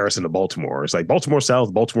a comparison to Baltimore. It's like Baltimore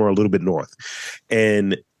South, Baltimore a little bit north.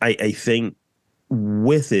 And I think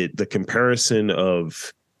with it, the comparison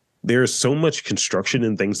of there's so much construction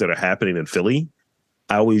and things that are happening in Philly.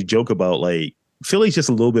 I always joke about like Philly's just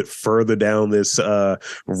a little bit further down this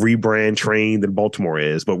rebrand train than Baltimore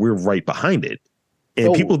is, but we're right behind it. And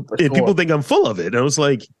Oh, people for and people sure. think I'm full of it. And I was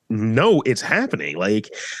like, no, it's happening. Like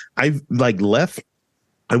I've like left.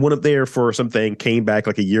 I went up there for something, came back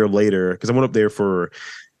like a year later because I went up there for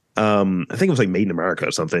I think it was like Made in America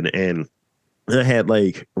or something, and I had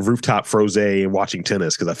like rooftop froze and watching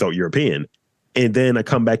tennis because I felt European. And then I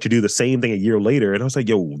come back to do the same thing a year later, and I was like,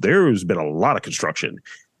 yo, there's been a lot of construction.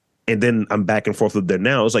 And then I'm back and forth with there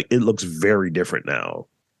now. It's like it looks very different now.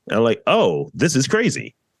 And I'm like, oh, this is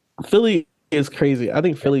crazy. Philly is crazy. I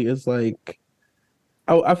think Philly is like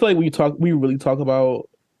I feel like we really talk about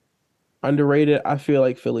underrated. I feel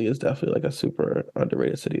like Philly is definitely like a super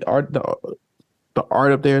underrated city. The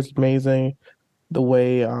art up there is amazing. The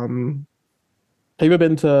way have you ever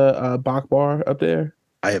been to Bach Bar up there?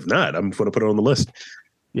 I have not. I'm going to put it on the list.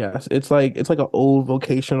 Yes, it's like an old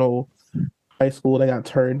vocational high school that got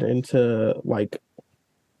turned into like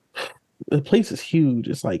the place is huge.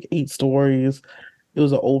 It's like 8 stories. It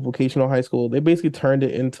was an old vocational high school. They basically turned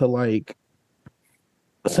it into like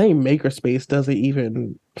saying makerspace doesn't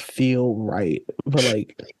even feel right, but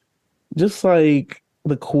like just like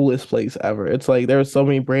the coolest place ever. It's like there were so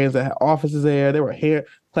many brands that had offices there. There were hair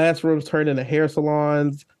classrooms turned into hair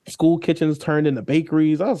salons, school kitchens turned into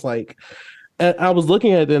bakeries. I was like, and I was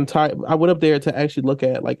looking at the entire. I went up there to actually look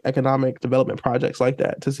at like economic development projects like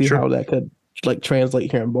that to see Sure. how that could like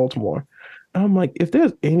translate here in Baltimore. And I'm like, if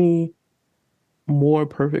there's any more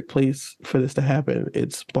perfect place for this to happen,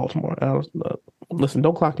 it's Baltimore. I don't know. Listen,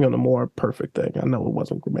 don't clock me on the more perfect thing. I know it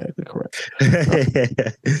wasn't grammatically correct.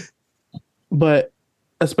 But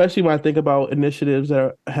especially when I think about initiatives that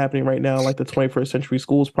are happening right now, like the 21st Century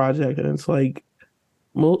Schools Project, and it's like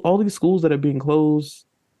all these schools that are being closed,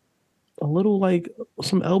 a little like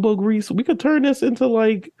some elbow grease. We could turn this into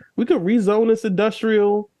like, we could rezone this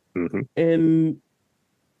industrial Mhm. and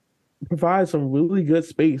provide some really good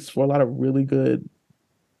space for a lot of really good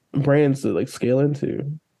brands to like scale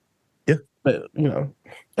into. Yeah. But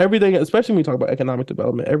everything, especially when we talk about economic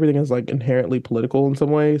development, everything is like inherently political in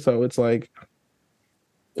some way. So it's like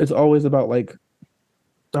it's always about like,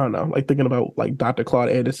 I don't know, like thinking about like Dr. Claude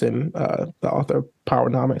Anderson, the author of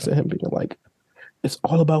Powernomics, and him being like, it's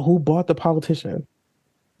all about who bought the politician.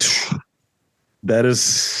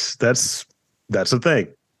 That's the thing.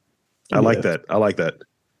 I like Yeah, that. I like that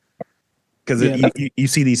because yeah, you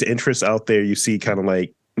see these interests out there. You see kind of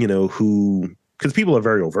like who, because people are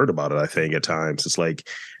very overt about it. I think at times it's like,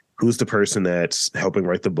 who's the person that's helping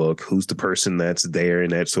write the book? Who's the person that's there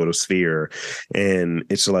in that sort of sphere? And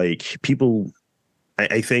it's like people.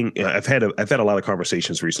 I think I've had a lot of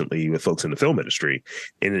conversations recently with folks in the film industry,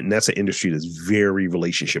 and that's an industry that's very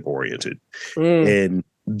relationship oriented, mm, and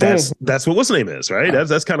mm. that's what what's name is, right?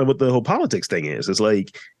 That's kind of what the whole politics thing is. It's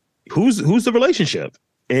like who's the relationship,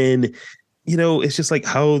 and it's just like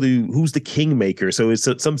who's the kingmaker. So it's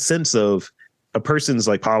some sense of a person's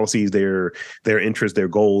like policies, their interests, their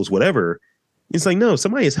goals, whatever. It's like, no,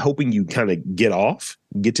 somebody is helping you kind of get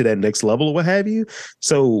to that next level or what have you.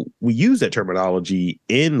 So we use that terminology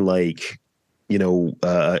in like,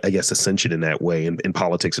 I guess ascension in that way, and in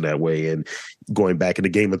politics in that way, and going back in the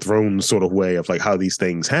Game of Thrones sort of way of like how these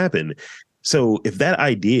things happen. So if that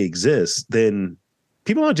idea exists, then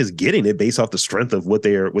people aren't just getting it based off the strength of what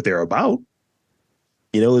they're about.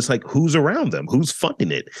 It's like who's around them, who's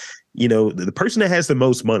funding it. The person that has the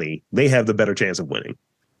most money, they have the better chance of winning.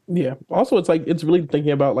 Yeah. Also, it's like it's really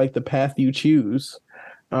thinking about like the path you choose,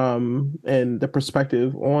 and the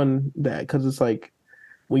perspective on that. Because it's like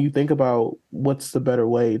when you think about what's the better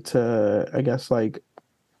way to, I guess, like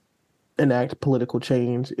enact political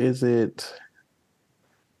change, is it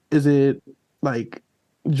like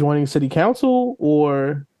joining city council,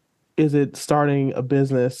 or is it starting a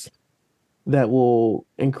business that will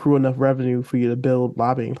accrue enough revenue for you to build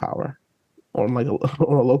lobbying power on like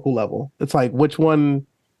on a local level? It's like which one,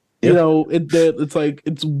 Yeah. it's like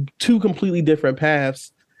it's two completely different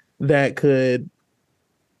paths that could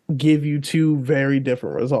give you two very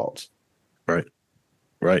different results. Right.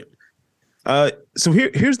 Right. So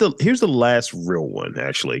here's the last real one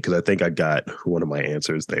actually, because I think I got one of my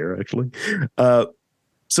answers there actually.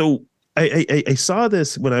 So I saw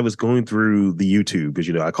this when I was going through the YouTube, because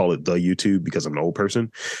I call it the YouTube because I'm an old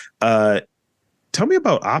person. Tell me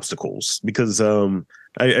about obstacles, because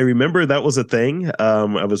I remember that was a thing.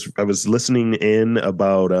 I was listening in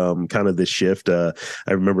about kind of this shift. I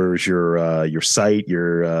remember it was your site,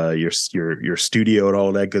 your studio, and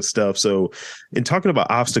all that good stuff. So, in talking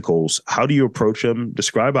about obstacles, how do you approach them?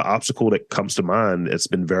 Describe an obstacle that comes to mind that's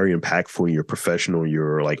been very impactful in your professional,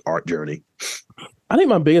 your like art journey. I think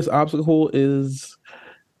my biggest obstacle is,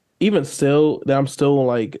 even still, that I'm still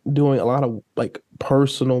like doing a lot of like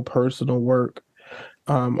personal work,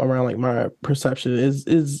 around like my perception,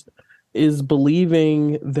 is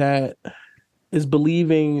believing that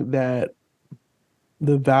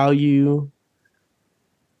the value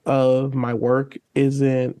of my work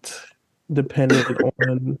isn't dependent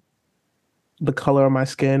on the color of my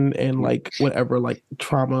skin and like whatever like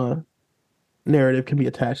trauma narrative can be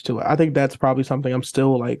attached to it. I think that's probably something I'm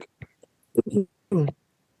still like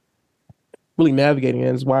really navigating,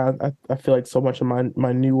 and is why I feel like so much of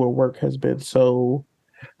my newer work has been so,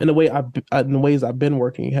 and the ways I've been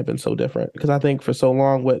working have been so different, because I think for so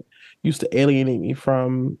long what used to alienate me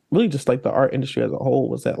from really just like the art industry as a whole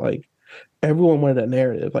was that like everyone wanted a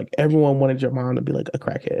narrative, like everyone wanted your mom to be like a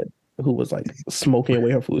crackhead who was like smoking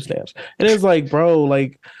away her food stamps, and it's like, bro,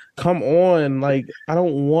 like come on, like I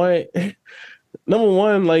don't want number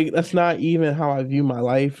one, like that's not even how I view my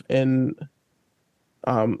life. And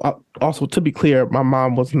also, to be clear, my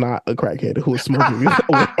mom was not a crackhead who was smoking away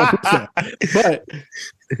her food stamps. but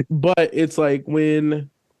but it's like when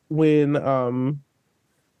I don't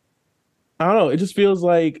know, it just feels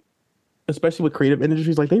like, especially with creative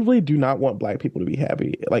industries, like they really do not want Black people to be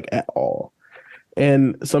happy, like at all.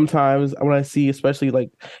 And sometimes when I see, especially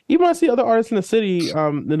like even when I see other artists in the city,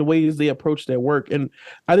 in the ways they approach their work, and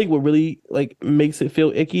I think what really like makes it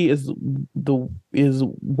feel icky is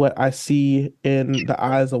what I see in the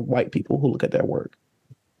eyes of white people who look at their work,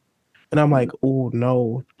 and I'm like, oh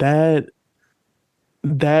no, that's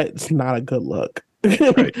not a good look.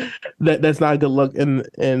 Right. That's not a good look.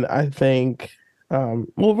 And I think well,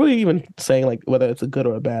 really even saying like whether it's a good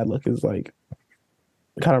or a bad look is like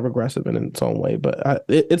kind of regressive in its own way, but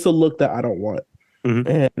it's a look that I don't want. Hmm.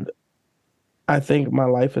 And I think my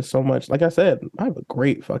life is so much, like I said, I have a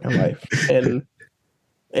great fucking life.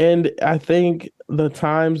 And I think the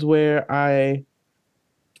times where I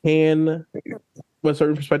can, with a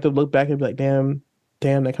certain perspective, look back and be like, damn,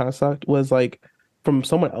 that kind of sucked, was like from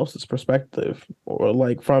someone else's perspective or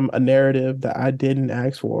like from a narrative that I didn't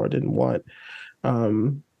ask for or didn't want.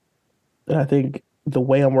 Um, and I think the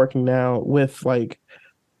way I'm working now with like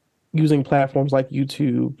using platforms like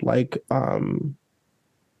YouTube, like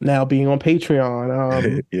now being on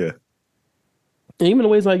Patreon, Yeah. and even the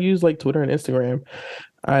ways I use like Twitter and Instagram,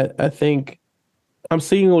 I think I'm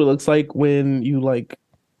seeing what it looks like when you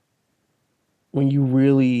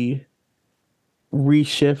really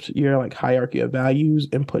reshift your like hierarchy of values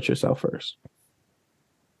and put yourself first.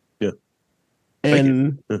 Yeah. Thank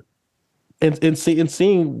you. And Yeah.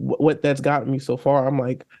 seeing what that's gotten me so far, I'm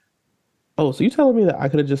like, oh, so you telling me that I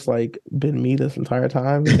could have just like been me this entire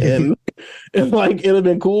time and and like it'd have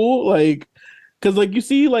been cool, like because like you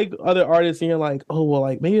see like other artists and you're like, oh well,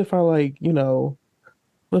 like maybe if I like what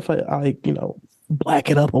if I like black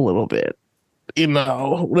it up a little bit,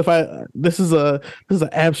 what if I this is an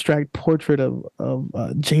abstract portrait of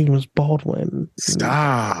James Baldwin in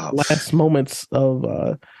Stop. last moments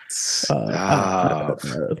of Stop.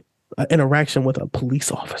 interaction with a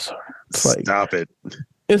police officer. Stop it.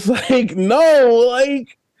 It's like no,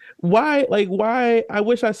 why I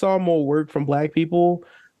wish I saw more work from black people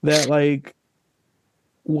that like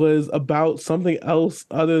was about something else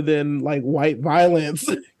other than like white violence.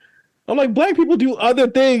 I'm like, black people do other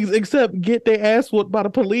things except get their ass whooped by the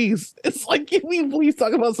police. It's like, can we please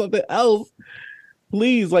talk about something else?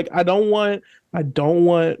 Please, like, I don't want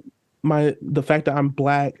the fact that I'm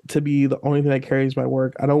black to be the only thing that carries my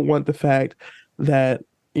work. I don't want the fact that,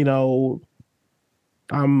 you know,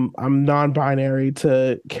 I'm non-binary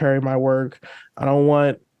to carry my work. I don't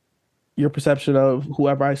want your perception of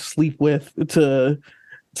whoever I sleep with to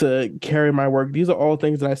carry my work. These are all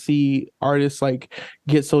things that I see artists like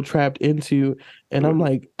get so trapped into, and I'm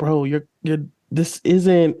like, bro, you're this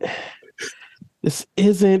isn't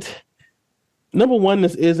number one.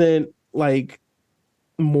 This isn't like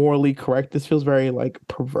morally correct. This feels very like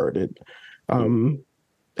perverted, and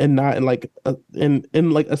not in like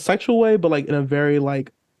in like a sexual way, but like in a very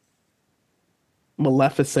like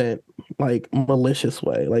maleficent, like malicious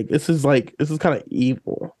way. This is kind of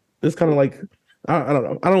evil. This kind of like I don't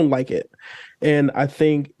know. I don't like it, and I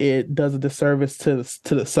think it does a disservice to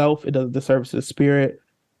the self. It does a disservice to the spirit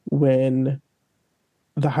when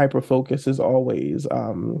the hyper focus is always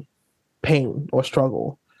pain or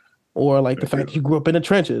struggle or like the fact that you grew up in the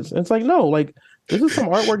trenches. And it's like no, like this is some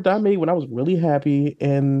artwork that I made when I was really happy,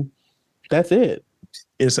 and that's it.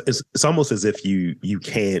 It's almost as if you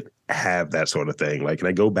can't have that sort of thing. Like, and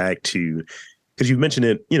I go back to because you've mentioned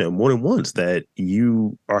it, more than once that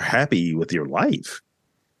you are happy with your life.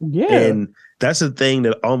 Yeah. And that's the thing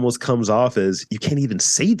that almost comes off as you can't even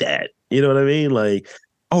say that. You know what I mean? Like,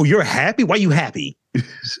 oh, you're happy? Why are you happy?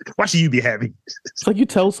 Why should you be happy? It's like you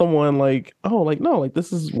tell someone like, oh, like no, like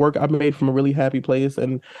this is work I made from a really happy place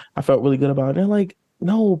and I felt really good about it. And they're like,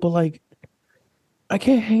 no, but like I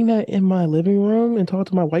can't hang that in my living room and talk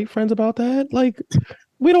to my white friends about that. Like,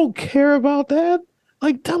 we don't care about that.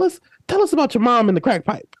 Like, tell us about your mom and the crack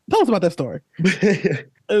pipe. Tell us about that story.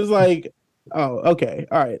 It's like, oh, okay,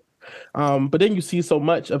 all right. But then you see so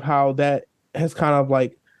much of how that has kind of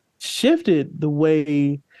like shifted the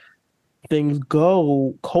way things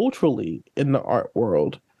go culturally in the art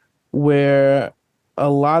world, where a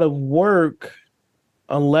lot of work,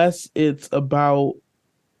 unless it's about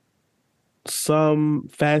some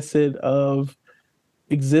facet of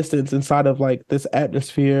existence inside of like this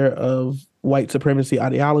atmosphere of white supremacy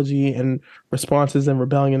ideology and responses and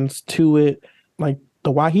rebellions to it, like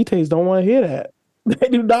the Wahites don't want to hear that. They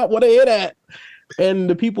do not want to hear that. And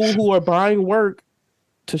the people who are buying work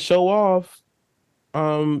to show off,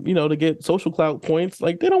 to get social clout points,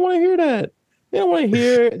 like they don't want to hear that. They don't want to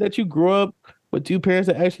hear that you grew up with two parents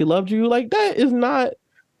that actually loved you. Like that is not.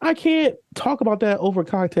 I can't talk about that over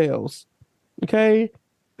cocktails. Okay.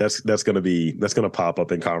 That's gonna pop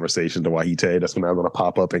up in conversation. The Wahite. That's gonna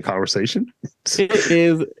pop up in conversation. It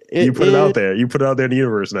is. You put it out there. You put it out there in the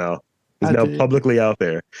universe now. It's now publicly out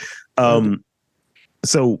there.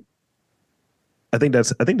 So I think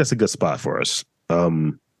that's a good spot for us.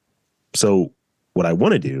 So what I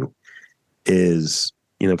want to do is,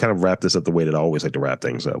 kind of wrap this up the way that I always like to wrap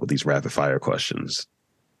things up with these rapid fire questions.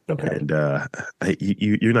 Okay. And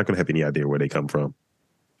you're not going to have any idea where they come from.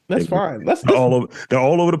 That's fine. They're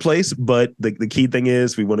all over the place, but the key thing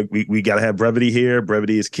is we got to have brevity here.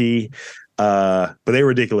 Brevity is key. But they're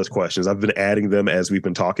ridiculous questions. I've been adding them as we've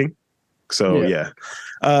been talking. So yeah.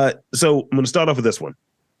 So I'm going to start off with this one.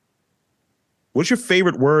 What's your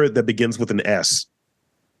favorite word that begins with an S?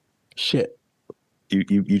 Shit.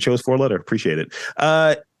 You chose 4-letter. Appreciate it.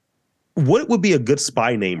 What would be a good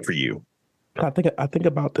spy name for you? I think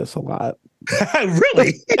about this a lot.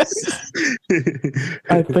 Really?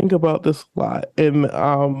 I think about this a lot, and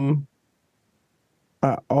I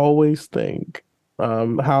always think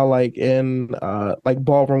how like in like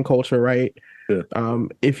ballroom culture, right? Yeah.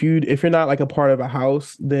 If you're not like a part of a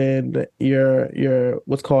house, then you're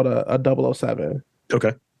what's called a 007.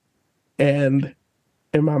 Okay. And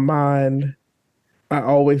in my mind, I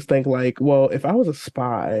always think like, well, if I was a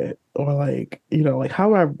spy or like, like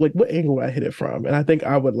how I like what angle would I hit it from? And I think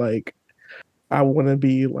I would I want to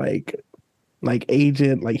be like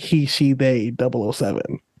agent like he, she, they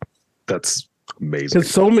 007. That's amazing.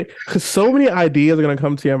 Because so many ideas are gonna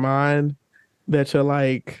come to your mind that you're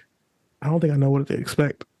like, I don't think I know what to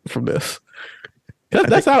expect from this.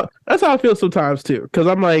 That's how I feel sometimes too. Because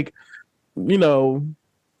I'm like, to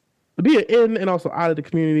be in and also out of the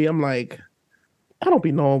community, I'm like, I don't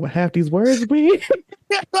be knowing what half these words mean.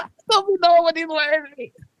 I don't be knowing what these words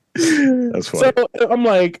mean. That's funny. So I'm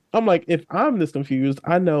like, if I'm this confused,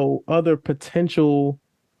 I know other potential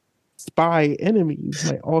spy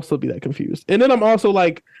enemies might also be that confused. And then I'm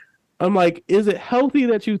like, is it healthy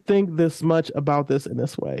that you think this much about this in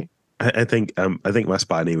this way? I think my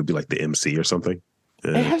spy name would be like the MC or something.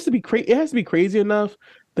 Yeah. It has to be crazy. It has to be crazy enough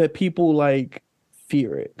that people like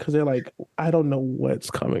fear it because they're like, I don't know what's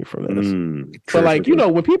coming from this. But like,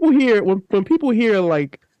 when people hear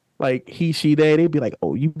like he, she, they'd be like,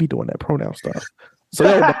 oh, you be doing that pronoun stuff. So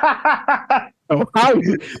they don't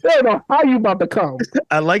know how you about to come.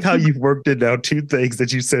 I like how you've worked in now 2 things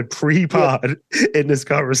that you said pre-pod in this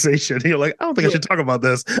conversation. You're like, I don't think I should talk about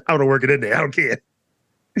this. I want to work it in there. I don't care.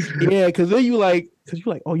 Yeah, because then you're like,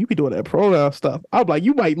 oh, you be doing that pronoun stuff. I'm like,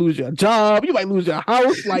 you might lose your job. You might lose your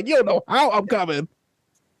house. Like, you don't know how I'm coming.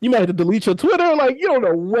 You might have to delete your Twitter. Like, you don't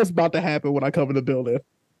know what's about to happen when I come in the building.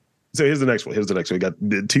 So here's the next one. We got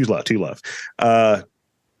 2 left.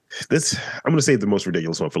 This, I'm going to save the most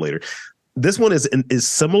ridiculous one for later. This one is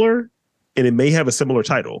similar, and it may have a similar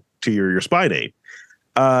title to your spy name.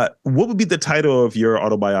 What would be the title of your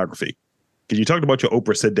autobiography? Because you talked about your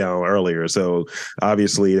Oprah sit down earlier, so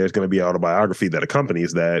obviously there's going to be an autobiography that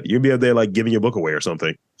accompanies that. You'll be up there like giving your book away or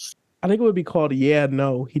something. I think it would be called "Yeah,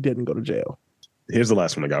 No, He Didn't Go to Jail." Here's the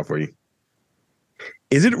last one I got for you.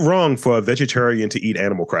 Is it wrong for a vegetarian to eat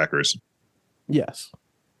animal crackers? Yes.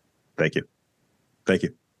 Thank you.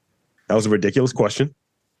 That was a ridiculous question,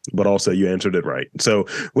 but also you answered it right. So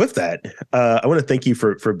with that, I want to thank you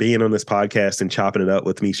for being on this podcast and chopping it up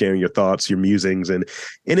with me, sharing your thoughts, your musings, and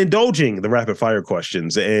indulging the rapid fire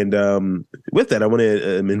questions. And with that, I want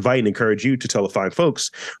to invite and encourage you to tell the fine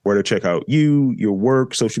folks where to check out you, your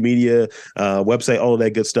work, social media, website, all of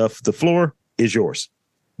that good stuff. The floor is yours.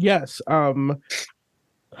 Yes.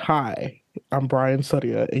 Hi, I'm Brian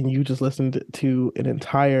Suryah, and you just listened to an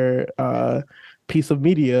entire piece of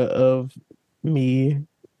media of me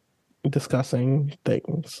discussing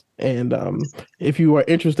things. And if you are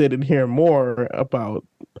interested in hearing more about,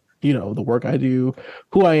 the work I do,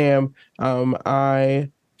 who I am, I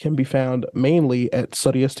can be found mainly at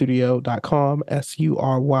suryahstudio.com,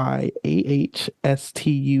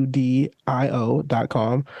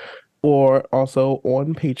 SURYAHSTUDIO.com, or also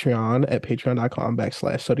on Patreon at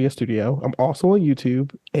patreon.com/SuryahStudio. I'm also on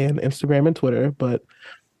YouTube and Instagram and Twitter, but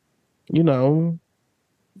we're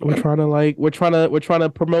trying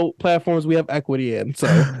to promote platforms we have equity in. So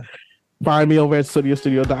find me over at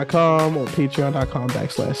suryahstudio.com or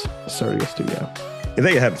patreon.com/SuryahStudio. And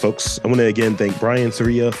there you have it, folks. I want to again thank Brian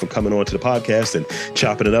Suryah for coming on to the podcast and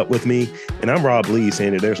chopping it up with me. And I'm Rob Lee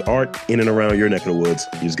saying that there's art in and around your neck of the woods.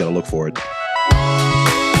 You just got to look for it.